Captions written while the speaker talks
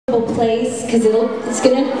place because it's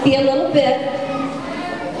going to be a little bit.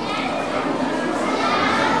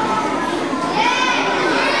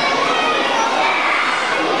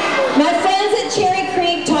 My friends at Cherry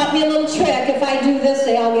Creek taught me a little trick. If I do this,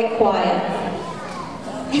 they all get quiet.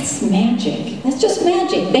 That's magic. That's just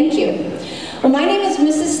magic. Thank you. Well, my name is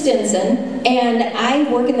Mrs. Stinson, and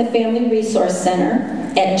I work in the Family Resource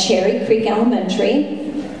Center at Cherry Creek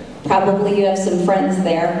Elementary. Probably you have some friends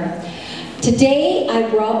there. Today, I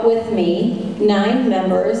brought with me 9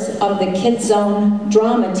 members of the KidZone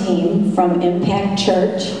drama team from Impact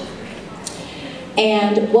Church.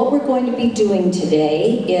 And what we're going to be doing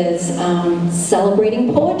today is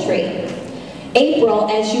celebrating poetry. April,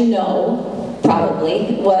 as you know,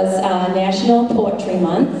 probably, was National Poetry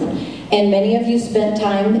Month, and many of you spent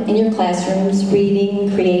time in your classrooms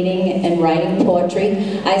reading, creating, and writing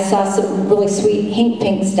poetry. I saw some really sweet Hink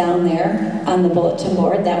Pinks down there on the bulletin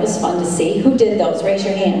board. That was fun to see. Who did those? Raise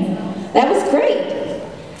your hand. That was great.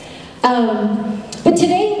 But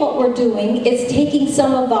today what we're doing is taking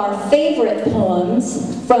some of our favorite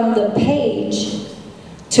poems from the page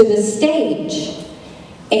to the stage.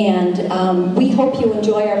 And we hope you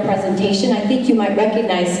enjoy our presentation. I think you might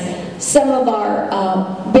recognize some of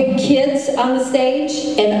our big kids on the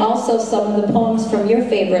stage and also some of the poems from your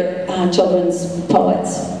favorite children's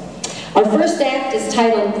poets. Our first act is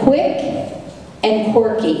titled Quick and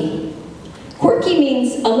Quirky. Quirky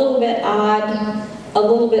means a little bit odd, a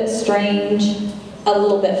little bit strange, a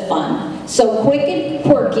little bit fun. So quick and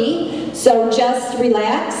quirky, so just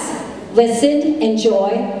relax, listen,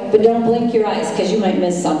 enjoy, but don't blink your eyes because you might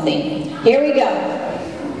miss something. Here we go.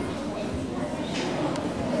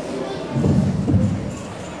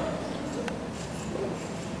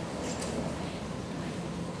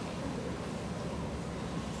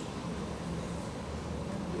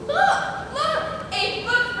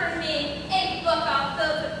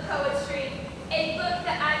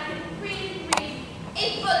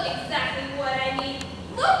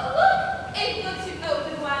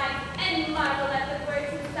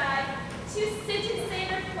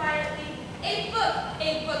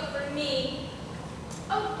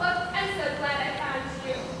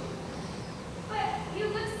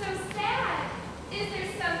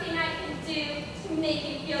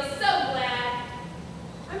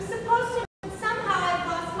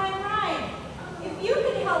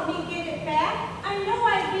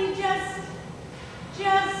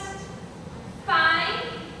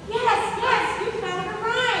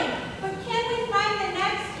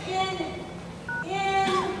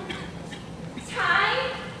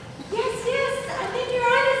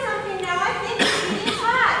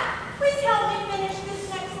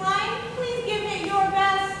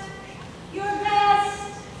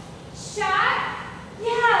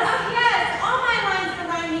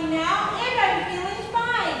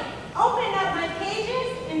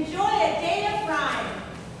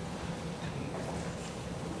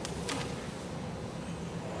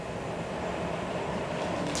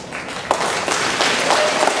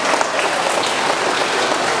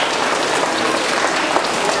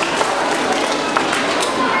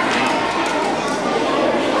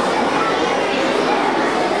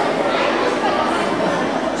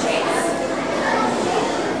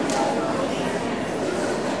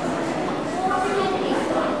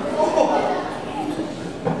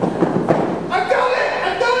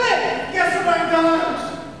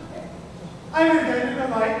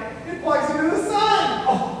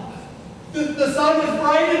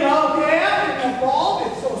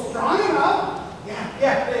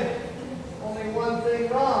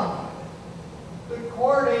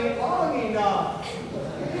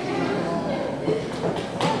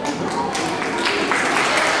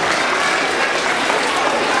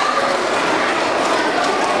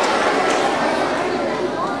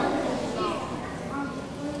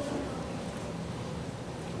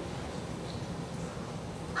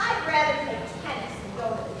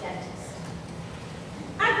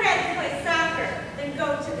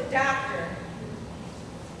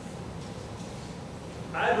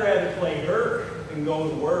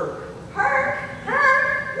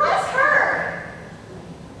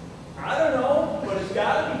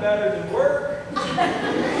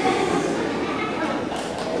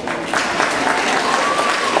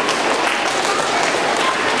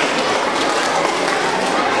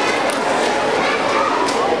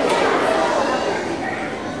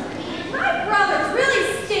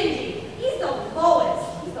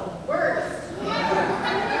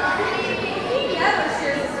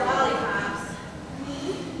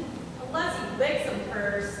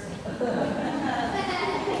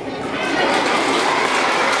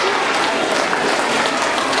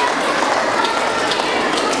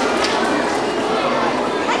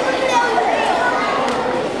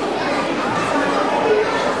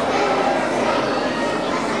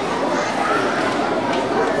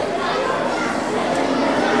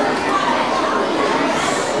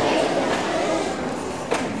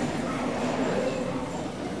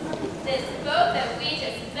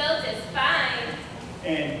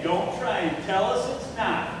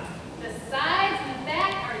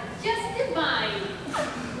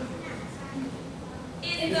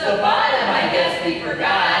 It's the bottom, I guess we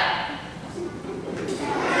forgot.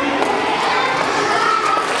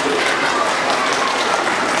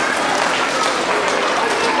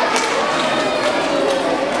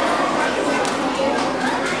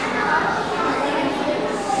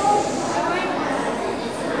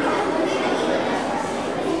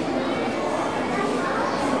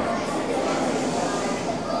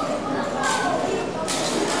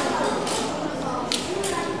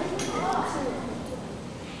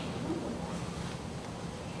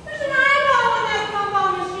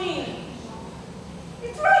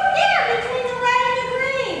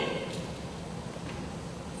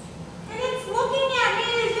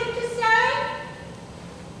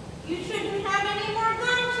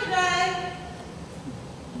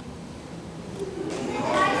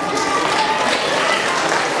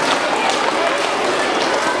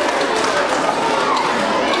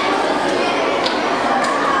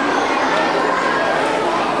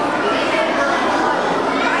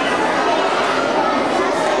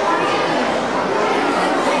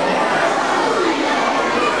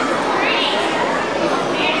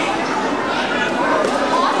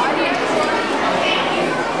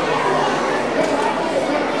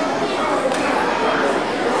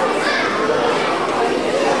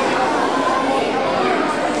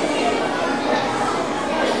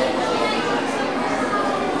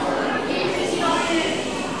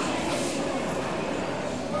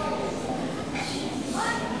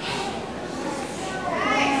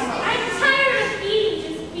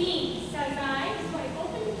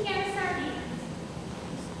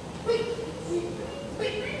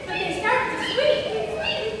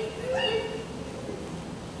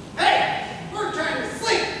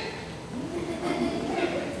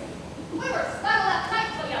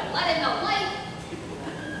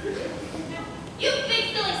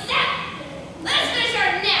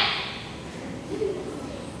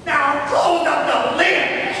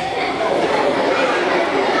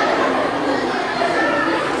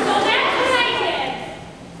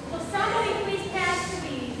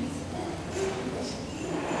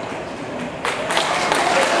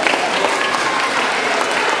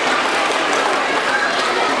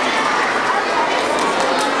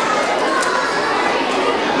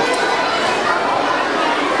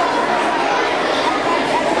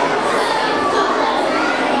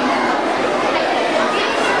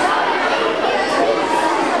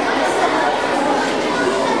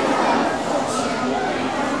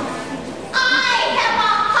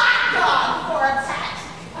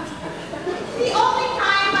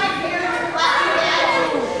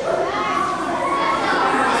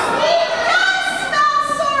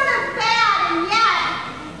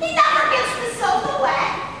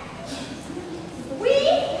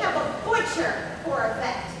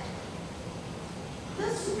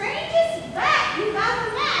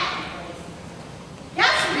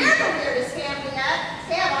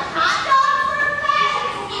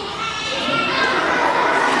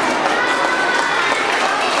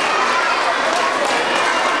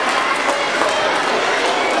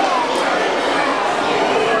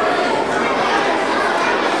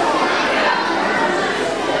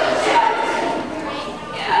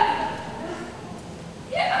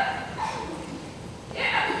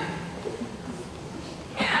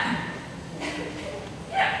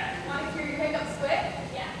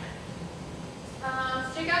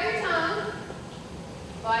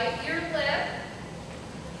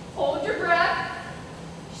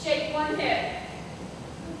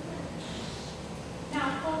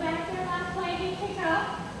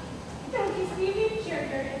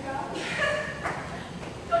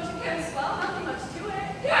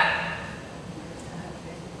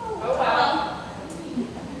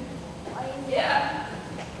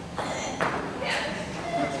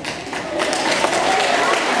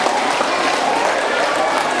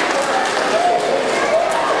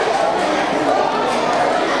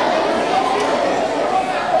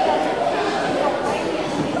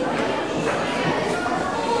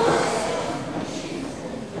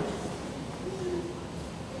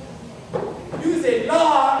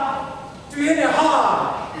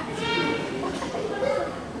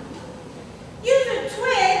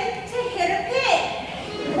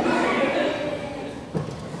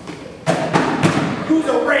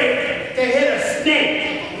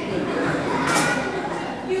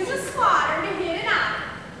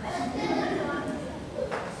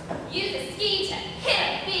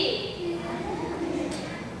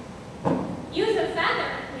 Use a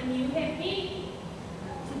feather when you hit me.